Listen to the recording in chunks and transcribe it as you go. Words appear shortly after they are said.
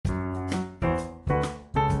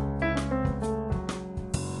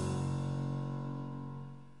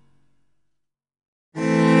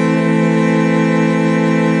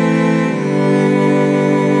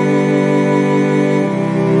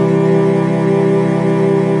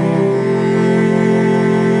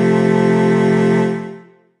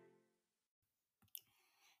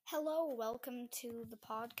Hello, welcome to the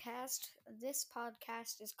podcast. This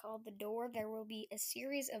podcast is called The Door. There will be a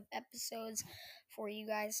series of episodes for you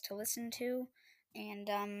guys to listen to, and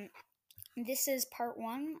this is part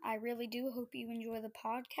one. I really do hope you enjoy the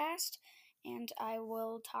podcast, and I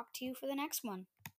will talk to you for the next one.